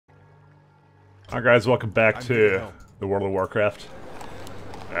Alright guys, welcome back to the World of Warcraft.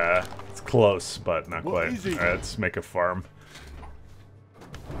 It's close, but not quite. Alright, let's make a farm.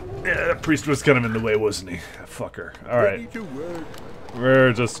 Yeah, that priest was kind of in the way, wasn't he? That fucker. Alright.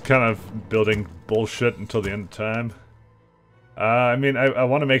 We're just kind of building bullshit until the end of time. I mean, I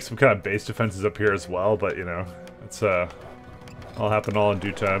want to make some kind of base defenses up here as well, but you know, it's all happen all in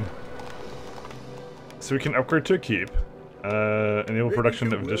due time. So we can upgrade to a keep. Enable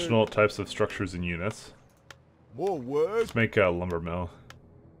production of additional types of structures and units. More work. Let's make a lumber mill.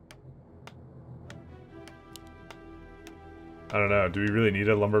 I don't know, do we really need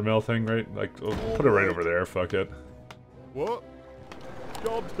a lumber mill thing, right? Like, we'll put it right over there, fuck it. What?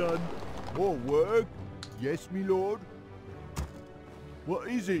 Job's done. More work? Yes, me lord. What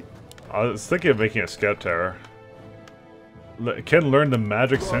is it? I was thinking of making a scout tower. Can learn the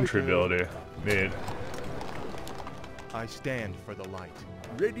magic sentry ability. Neat. I stand for the light.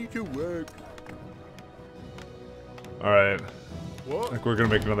 Ready to work. Alright. What? I think we're gonna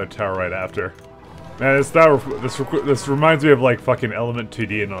make another tower right after. Man, this reminds me of like fucking Element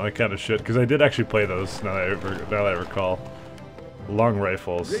 2D and all that kind of shit, because I did actually play those, now that I recall. Long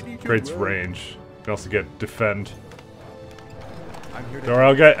rifles. Creates range. You can also get defend. Or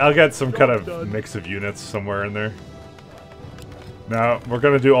I'll get some kind of mix of units somewhere in there. No, we're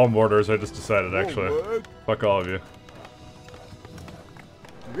gonna do all mortars, I just decided actually. Fuck all of you.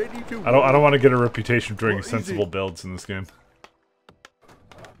 I don't want to get a reputation for doing sensible builds in this game.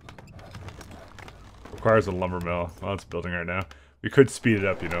 Requires a lumber mill. Well, it's building right now. We could speed it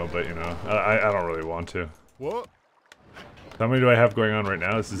up, you know, but you know, I don't really want to. What? How many do I have going on right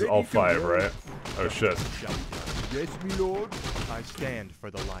now? This is all 5, right? Oh shit. Yes, me lord. I stand for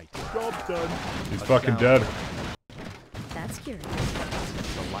the light. Job's done. He's fucking dead. That's curious.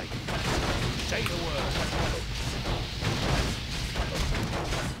 The light. Say the word.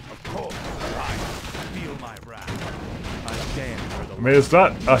 Of course, I feel my wrath. I stand for the light. I mean, it's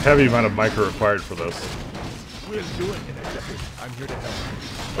not a heavy amount of micro required for this. We'll do it in a second. I'm here to help.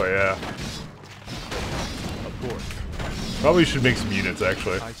 But yeah. Of course. Probably should make some units,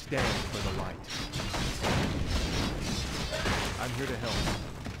 actually. I stand for the light. I'm here to help.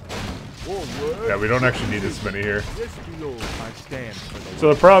 Yeah, we don't actually need this many here. Yes, me lord. I stand for the light.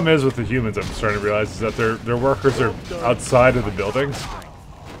 So the problem is with the humans, I'm starting to realize, is that their workers are outside of the buildings.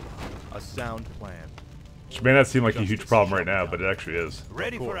 A sound plan. Which may not seem like a huge problem right now, but it actually is.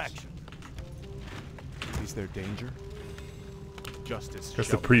 Ready for action. Is there danger? Justice. Guess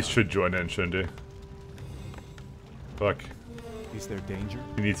the priest should join in, shouldn't he? Fuck. Is there danger?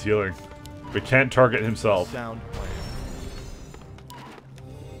 He needs healing. But can't target himself. Sound plan.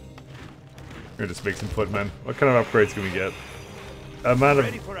 We're gonna just make some footmen. What kind of upgrades can we get? Amount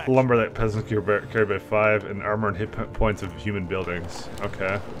of lumber that peasants carry by 5, and armor and hit points of human buildings.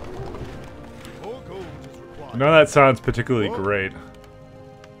 Okay. None of that sounds particularly great.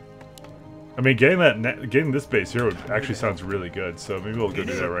 I mean, getting this base here actually sounds really good, so maybe we'll go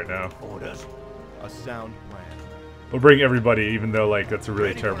do that right now. Orders. A sound plan. We'll bring everybody, even though, like, that's a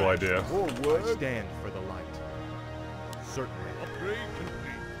really terrible idea. I stand for the light. Certainly.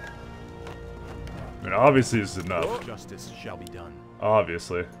 I mean, obviously this is enough. Justice shall be done.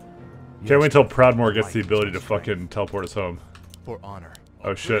 Obviously. Can't wait until Proudmoore gets the ability to fucking teleport us home. For honor.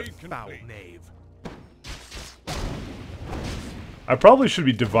 Oh shit. Foul knave. I probably should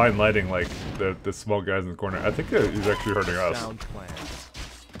be divine lighting, like, the small guys in the corner. I think he's actually hurting us. Sound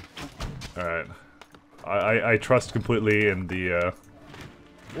plan. Alright. I trust completely in the,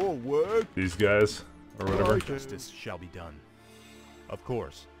 More work. these guys, or whatever. Justice shall be done. Of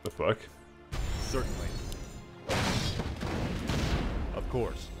course. The fuck? Certainly. Of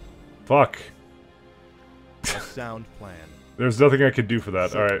course. Fuck. A sound plan. There's nothing I could do for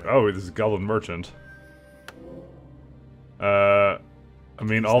that. Alright. Oh, this is Goblin Merchant. I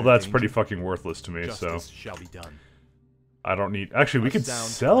mean, all that's pretty fucking worthless to me, so... Justice shall be done. I don't need... Actually, we could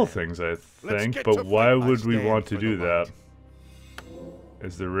sell things, I think, but why would we want to do that?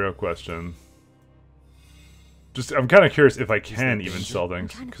 Is the real question. Just, I'm kind of curious if I can even sell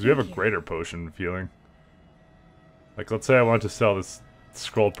things, because we have a greater potion feeling. Like, let's say I want to sell this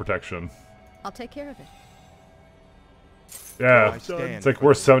scroll protection. I'll take care of it. Yeah, it's like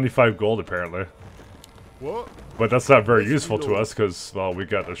worth 75 gold apparently. What? But that's not very useful to us, because, well, we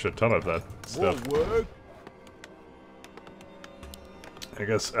got a shit ton of that stuff. More work. I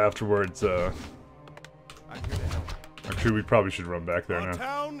guess afterwards, I'm here to help. actually we probably should run back there now.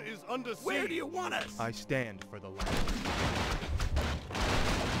 Town is under siege. Where do you want us? I stand for the light.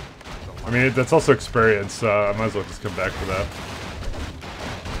 I mean, that's also experience, I might as well just come back for that.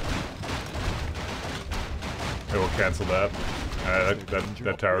 I will cancel that.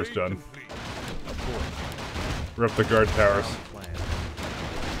 That tower's done. Rip the guard towers.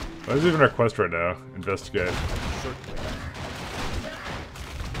 What is even our quest right now? Investigate.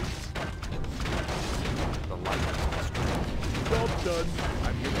 Job done.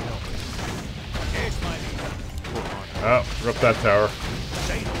 I'm here to help. Yes, my leader. Oh, rip that tower.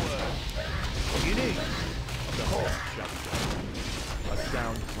 Say the word. What do you need? The horse shall a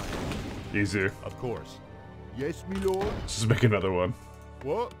sound plan. Easy. Of course. Yes, me lord. Let's just make another one.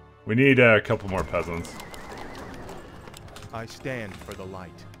 What? We need a couple more peasants. I stand for the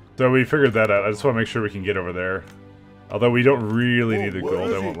light. So we figured that out. I just want to make sure we can get over there. Although we don't really need the where gold,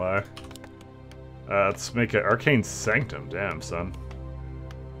 is I won't lie. Let's make it Arcane Sanctum. Damn, son.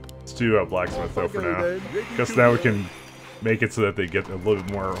 Let's do a blacksmith though for now. Guess now we can make it so that they get a little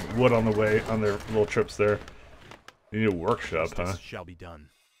bit more wood on the way, on their little trips there. You need a workshop, huh? Justice shall be done.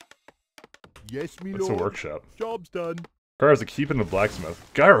 Yes, me What's lord. a workshop? Job's done. Requires a keep in the blacksmith.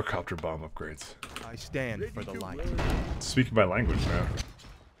 Gyrocopter bomb upgrades. I stand for the light. Speaking my language now.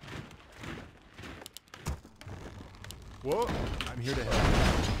 What? I'm here to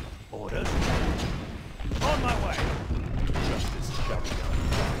help. Orders. On my way. Justice shall be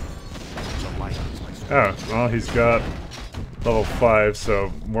done. The light is my strength. Oh, well, he's got level 5,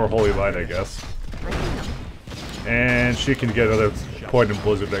 so more holy light, I guess. And she can get another point in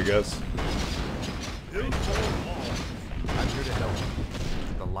blizzard, I guess. I'm here to help.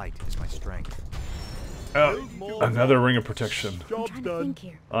 The light is my strength. Oh, another ring of protection. Job's done.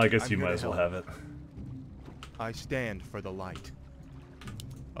 Well, I guess I'm you here might to as well help. have it. I stand for the light.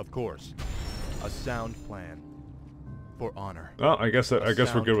 Of course. A sound plan. For honor. Well, I guess we're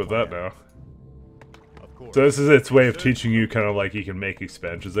good with that now. Of course. So this is its way of teaching you kind of like you can make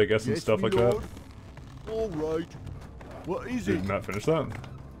expansions, I guess, and Yes, stuff me like that. lord. All right. What is Did it? not finish that?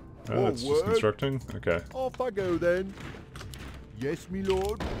 Oh, More it's just work. constructing? Okay. Off I go then. Yes, me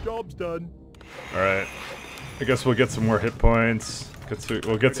lord. Job's done. Alright. I guess we'll get some more hit points.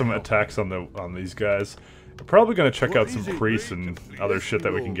 We'll get some attacks on these guys. We're probably gonna check out some priests and other shit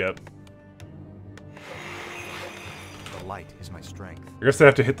that we can get. The light is my strength. I guess they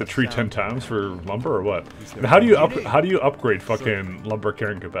have to hit the tree 10 times for lumber or what? And how do you upgrade fucking lumber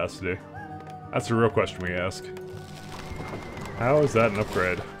carrying capacity? That's a real question we ask. How is that an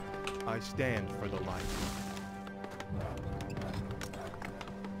upgrade? I stand for the light.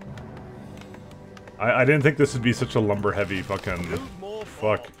 I didn't think this would be such a lumber heavy fucking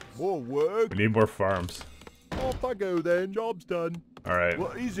fuck. More work. We need more farms. Off I go then. Job's done. Alright.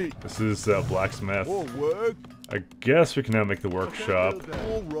 What is it? This is blacksmith. More work. I guess we can now make the workshop.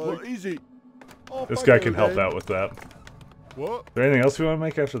 All right. What is it? Off This I guy go can help then. out with that. What? Is there anything else we want to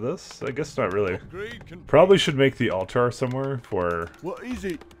make after this? I guess not really. Upgrade complete. Probably should make the altar somewhere for, What is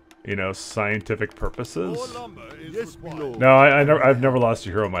it? you know, scientific purposes. More lumber is yes, me lord. No, I've never lost a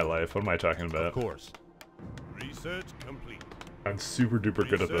hero in my life. What am I talking Of about? course. Research complete. I'm super duper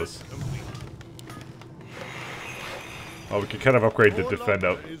good at this. Research complete. Oh, we can kind of upgrade the More defend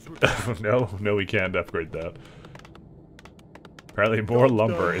up. lumber is required. No, we can't upgrade that. Apparently more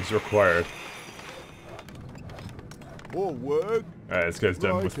lumber is required. More work. Alright, this guy's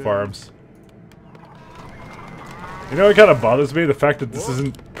done with Right, farms. You know what kind of bothers me? The fact that this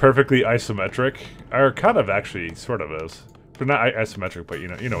isn't perfectly isometric. Or kind of actually, sort of is. But not isometric, but you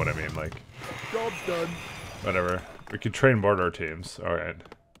know what I mean, like, Job's done. whatever. We can train mortar teams, alright.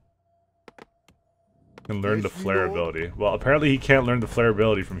 Can learn the Yes, flare Lord. ability. Well, apparently he can't learn the flare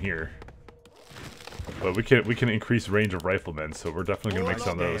ability from here. But we can increase range of riflemen, so we're definitely gonna More make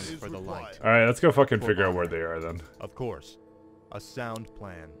some of lumber those. is For the light. required. Alright, let's go fucking figure out where they are then. Of course. A sound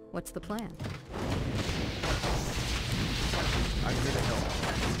plan. What's the plan? I'm here to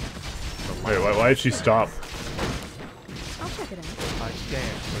help. Wait, why did she stop? I'll check it out. I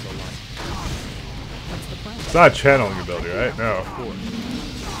stand for the light. What's the plan? It's not a channeling ability, right? No. Of course.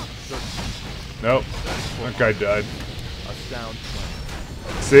 Nope. That guy died. A sound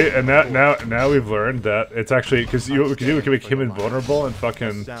plan. See, and now we've learned that it's actually because what we can do, we can make him invulnerable and A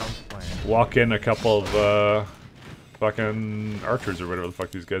fucking sound plan. walk in a couple of fucking archers or whatever the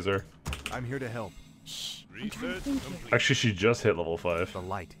fuck these guys are. I'm here to help. Research complete. Actually, she just hit level 5. The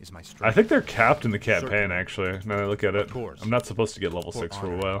light is my strength. I think they're capped in the campaign. Actually, now that I look at it, Of course. I'm not supposed to get level For 6 for a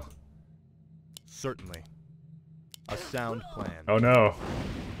honor. while. Certainly. A sound plan. Oh no,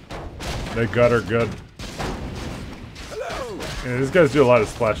 they got her good. Yeah, these guys do a lot of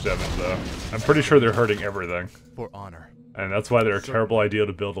splash damage though. I'm pretty sure they're hurting everything. For honor. And that's why they're a terrible idea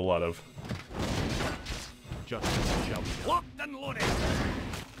to build a lot of. Justice shall be done. Locked and loaded.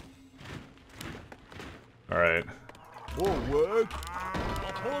 Alright. More work.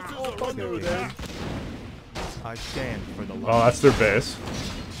 The horses are on their way. I stand for the light. Oh, that's their base.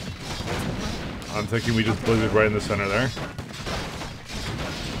 I'm thinking we just blizzard right in the center there.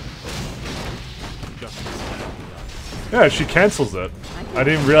 Yeah, she cancels it. I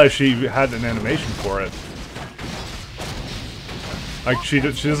didn't realize she had an animation for it. Like, she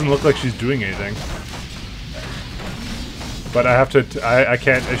doesn't look like she's doing anything. But I have to, I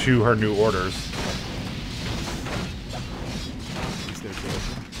can't issue her new orders.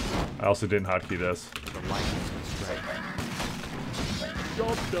 I also didn't hotkey this.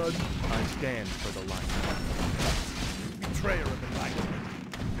 Job done. I stand for the light. Betrayer of the light.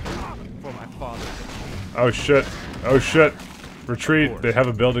 For my father. Oh shit. Oh shit. Retreat. They have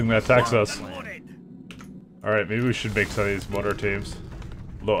a building that attacks us. Alright, maybe we should make some of these motor teams.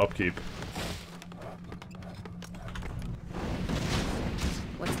 Low upkeep.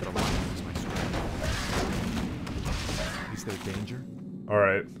 What's the plan? Is there danger?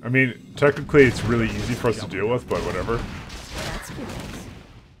 Alright. I mean, technically it's really easy for us to deal with, but whatever. That's cute.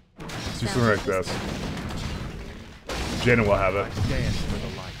 Let's do something like this. Jaina will have it. Stand for the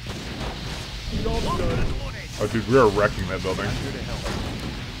light. Oh dude, we are wrecking that building. I'm here to help.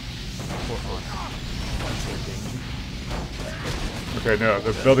 For honor. Is there danger? Okay, no,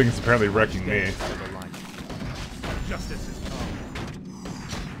 the building is apparently wrecking me. Stand for the light. Justice is come.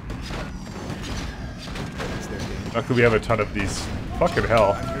 Is there danger? Luckily we have a ton of these. Fucking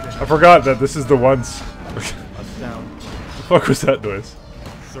hell. I forgot that this is the ones. A sound. The fuck was that noise?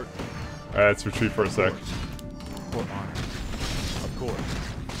 Certain. Alright, let's retreat for a sec. For honor. Of course.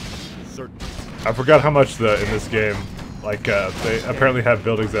 Certain. I forgot how much in this game, like, they apparently have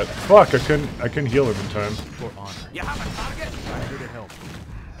buildings that. Fuck! I couldn't heal him in time. For honor. You have a target? I'm here to help.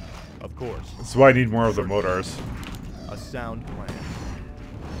 Of course. This is why I need more of the MOTARRRRs. A sound plan.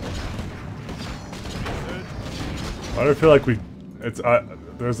 Why do I feel like we? It's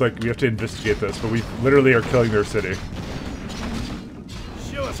there's like we have to investigate this, but we literally are killing their city.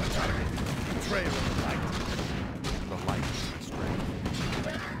 Show us a target. Betrayer of the light. The light is my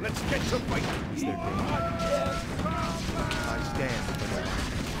strength. Let's get to fight. Is there danger? I stand for the light.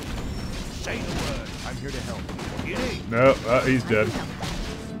 Say the word. I'm here to help. You need. No, he's dead.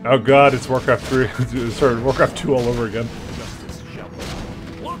 Oh god, it's Warcraft 3. Sorry, Warcraft 2 all over again. Justice shall be.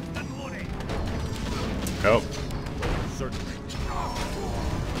 Locked and loaded. Nope. Certainly.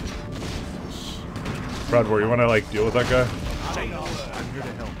 Proudwar, you wanna like deal with that guy? Say the word. I'm here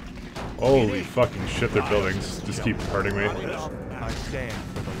to help. Holy fucking shit, their buildings just keep hurting me. I stand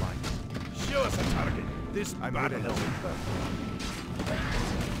for the light. Show us a target. This I'm here to help.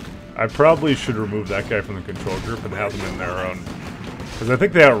 I probably should remove that guy from the control group and have them in their own. Because I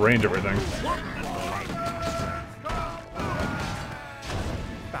think they outrange everything.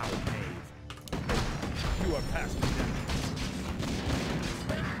 Foul knave. You are past redemption.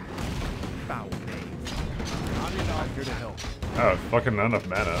 Foul knave. I'm here to help. Oh, fucking not enough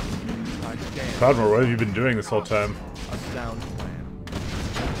mana. I stand. Proudwar, what have you been doing this whole time? A sound plan.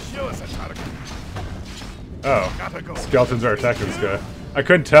 Show us a target. Oh, Gotta go. skeletons are attacking this guy. I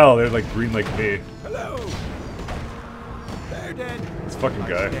couldn't tell, they're like green like me. Hello. They're dead. This fucking I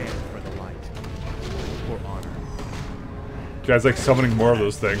guy. stand for the light. For honor. Guy's like summoning more of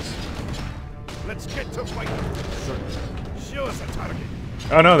those things. Let's get to fight. Certainly. Show us a target.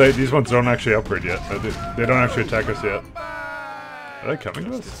 Oh no, these ones don't actually upgrade yet. They don't actually attack us yet. Are they coming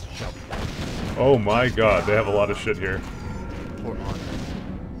to us? Oh my god, they have a lot of shit here. For honor.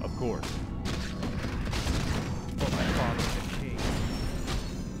 Of course. For my father and king.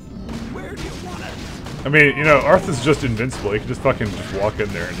 Where do you want it? I mean, you know, Arth is just invincible. He can just fucking just walk in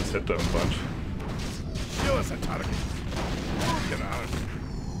there and just hit them a bunch. Show us a target. Get out.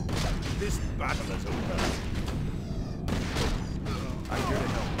 This battle is over. I'm here to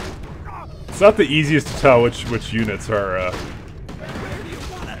help. It's not the easiest to tell which units are, Where do you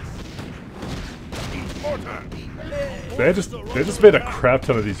want us? Mortar. They just made a crap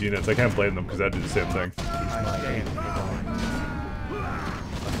ton of these units. I can't blame them because I do the same thing. I stand for the light.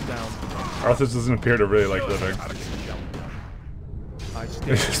 Astound. Arthas doesn't appear to really like living. I They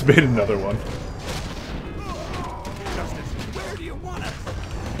stand. just made another one. Justice. Where do you want us?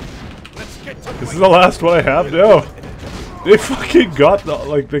 Let's get to This is the last one I have? No! They fucking got the,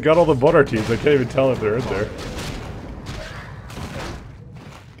 like, they got all the butter teams. I can't even tell if they're in there.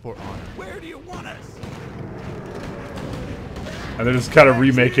 For honor. Where do you want us? And they're just kind of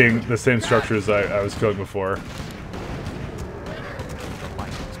remaking the same structures I was killing before.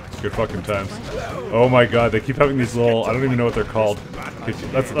 Good fucking times. Oh my god, they keep having these little, I don't even know what they're called. Okay,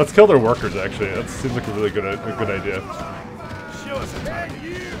 let's kill their workers actually. That seems like a really good idea. Show us a target.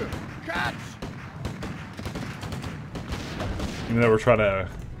 You catch. Even though we're trying to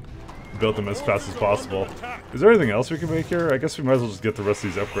build them as fast as possible. Is there anything else we can make here? I guess we might as well just get the rest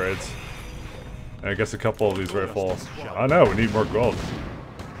of these upgrades. I guess a couple of these rifles. Oh no, we need more gold.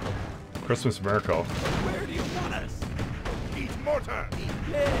 Christmas miracle. Where do you want us? Eat mortar!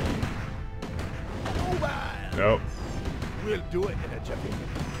 Eat lead! Mobile! Nope. We'll do it in a jiffy.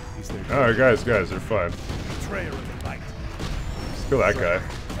 He's there. Alright, guys, they're fine. Betrayer of the light. Let's kill that guy.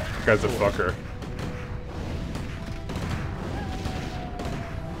 That guy's a fucker.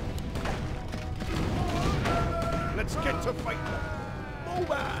 Let's get to fight.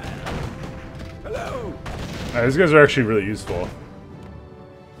 Mobile! Hello! Alright, these guys are actually really useful.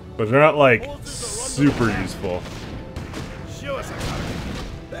 But they're not, like, super useful. Show us a card.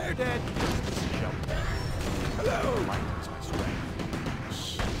 They're dead. Hello!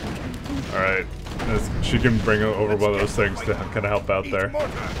 Alright. She can bring over one of those things to kind of help out there.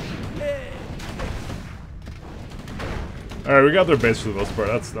 Alright, we got their base for the most part.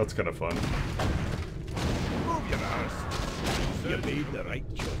 That's kind of fun. Move your ass. You made the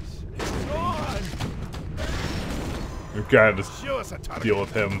right choice. Go on. We've got to just Show us a target. deal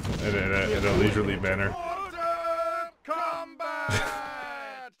with him in a leisurely manner.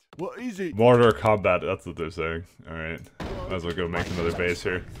 Combat! What is it? Mortar combat, that's what they're saying. Alright. Might as well go make another base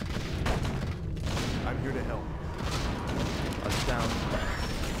here. I'm here to help. A sound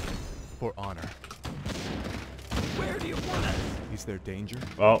for honor. Where do you want us? Is there danger?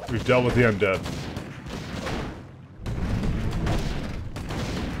 Well, we've dealt with the undead.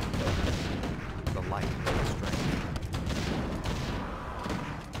 The light and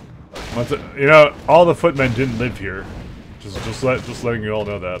strength. You know, all the footmen didn't live here. Just letting you all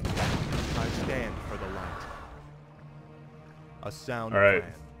know that. I stand for the light. A sound Alright.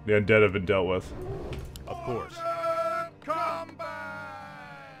 plan. The undead have been dealt with. Of course. Combat!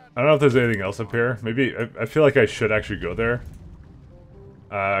 I don't know if there's anything else up here. Maybe, I feel like I should actually go there.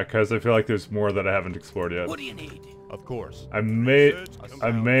 Because I feel like there's more that I haven't explored yet. What do you need? Of course. I may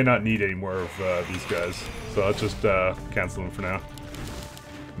not need any more of these guys. So let's just cancel them for now.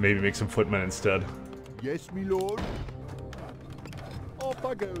 Maybe make some footmen instead. Yes, me lord. Off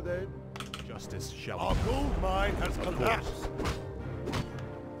I go then. Justice shall Our be. gold mine has collapsed.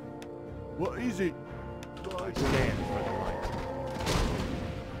 What is it? I stand for the light.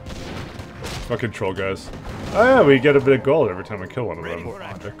 Fucking troll guys. Oh yeah, we get a bit of gold every time I kill one of Ready them. for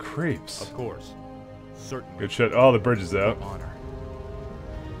action. They're creeps. Of course. Certainly. Good shit. Oh, the bridge is out. Honor.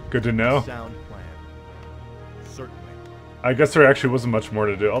 Good to know. Sound plan. Certainly. I guess there actually wasn't much more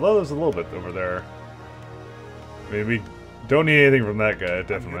to do, although there's a little bit over there. I mean, we don't need anything from that guy,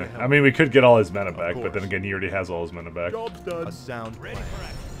 definitely. I mean, we could get all his mana back, but then again, he already has all his mana back. Job's done. A sound plan.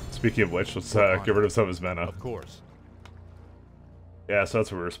 Speaking of which, let's get rid of some of his mana. Of course. Yeah, so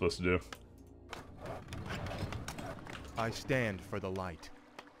that's what we were supposed to do. I stand for the light.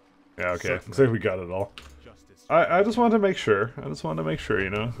 Yeah, okay. Certainly. Looks like we got it all. Justice. I just wanted to make sure. I just wanted to make sure, you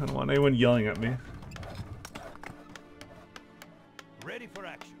know? I don't want anyone yelling at me. Ready for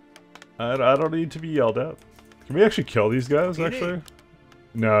action. I don't need to be yelled at. Can we actually kill these guys, actually?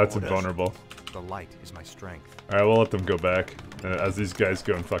 No, it's invulnerable. The light is my strength. Alright, we'll let them go back. As these guys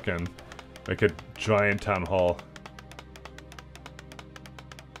go and fucking make a giant town hall.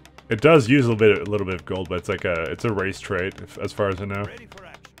 It does use a little bit of gold, but it's like it's a race trait, as far as I know. Ready for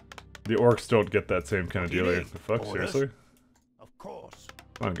action. The orcs don't get that same kind of deal here. The fuck, Orders? seriously? Of course.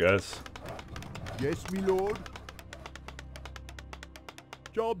 Come on, guys. Yes, me lord.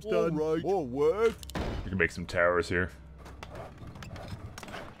 Job's done. Right. All work. We can make some towers here.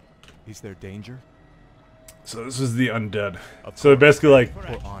 Is there danger? So this is the undead. Of So they're basically like,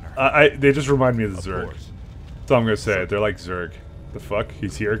 For honor. they just remind me of the Of Zerg. course. That's all I'm gonna say. They're like Zerg. The fuck?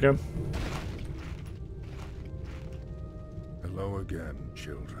 He's here again? Hello again,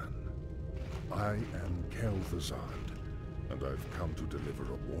 children. I am Kel'Thuzad, and I've come to deliver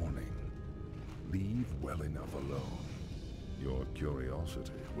a warning. Leave well enough alone. Your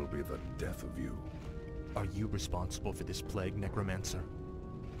curiosity will be the death of you. Are you responsible for this plague, Necromancer?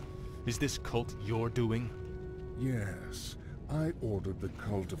 Is this cult your doing? Yes, I ordered the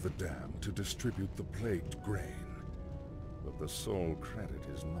Cult of the Damned to distribute the plagued grain. But the sole credit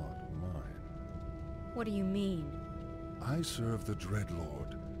is not mine. What do you mean? I serve the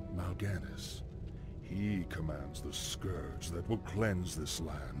Dreadlord, Mal'Ganis. He commands the scourge that will cleanse this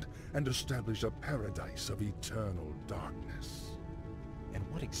land and establish a paradise of eternal darkness. And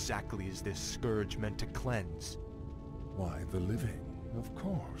what exactly is this scourge meant to cleanse? Why, the living, of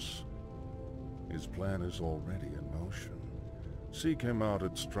course. His plan is already in motion. Seek him out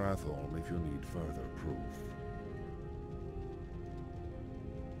at Stratholme if you need further proof.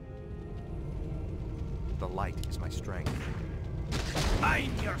 The light is my strength.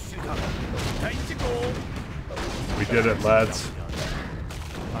 I'm your shooter. Time to go. We did it, lads.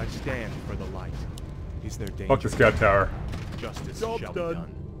 I stand for the light. Is there danger? Fuck the scout tower. Justice Job's shall done. be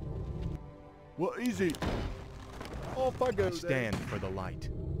done. What is it? Off I go I then. stand for the light.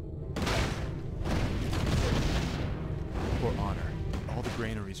 For honor. All the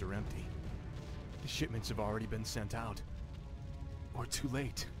granaries are empty. The shipments have already been sent out. Or too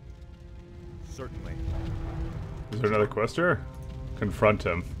late. Certainly. Is there another quest here? Confront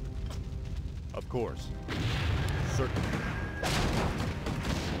him. Of course. Certainly.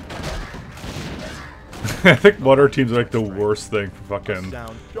 I think water teams are like the worst thing for fucking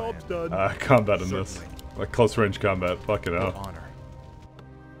Sound Job's plan. done. combat in this. Certainly. Like close range combat. Fucking For hell. honor.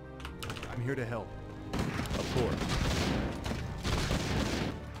 I'm here to help. Of course.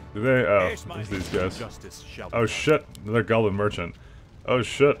 Do they? Oh, Here's my it's these guys. Justice shall be Oh done. shit, another goblin merchant. Oh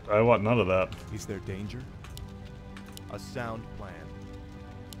shit, I want none of that. Is there danger? A sound plan.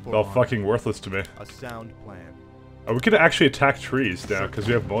 For All honor. fucking worthless to me. A sound plan. Oh, we could actually attack trees now because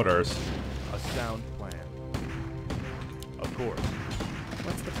we have mortars. A sound plan. Of course.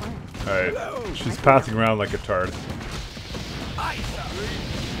 What's the plan? Alright, she's passing around like a tard. For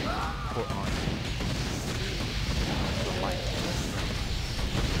honor. The light.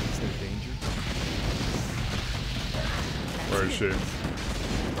 Is there danger? Where is she?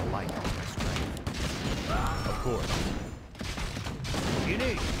 The light is my strength. Of course. You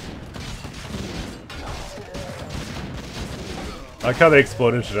need. I like how they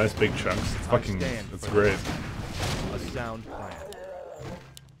explode into nice big chunks. It's fucking, stand it's for great. A sound plan.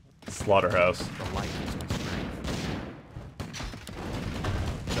 Slaughterhouse. The light is my strength.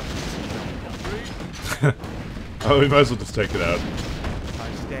 Oh, we might as well just take it out.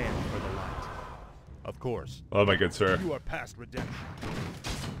 I stand for the light. Of course. Oh my good sir. You are past redemption.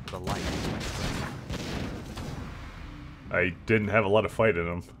 The light is my strength. I didn't have a lot of fight in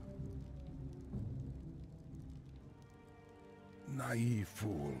him. Naive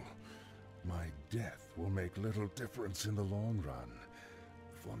fool. My death will make little difference in the long run.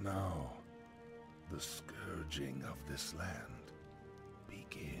 For now, the scourging of this land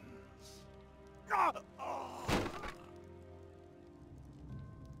begins.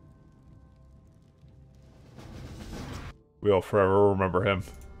 We'll forever remember him.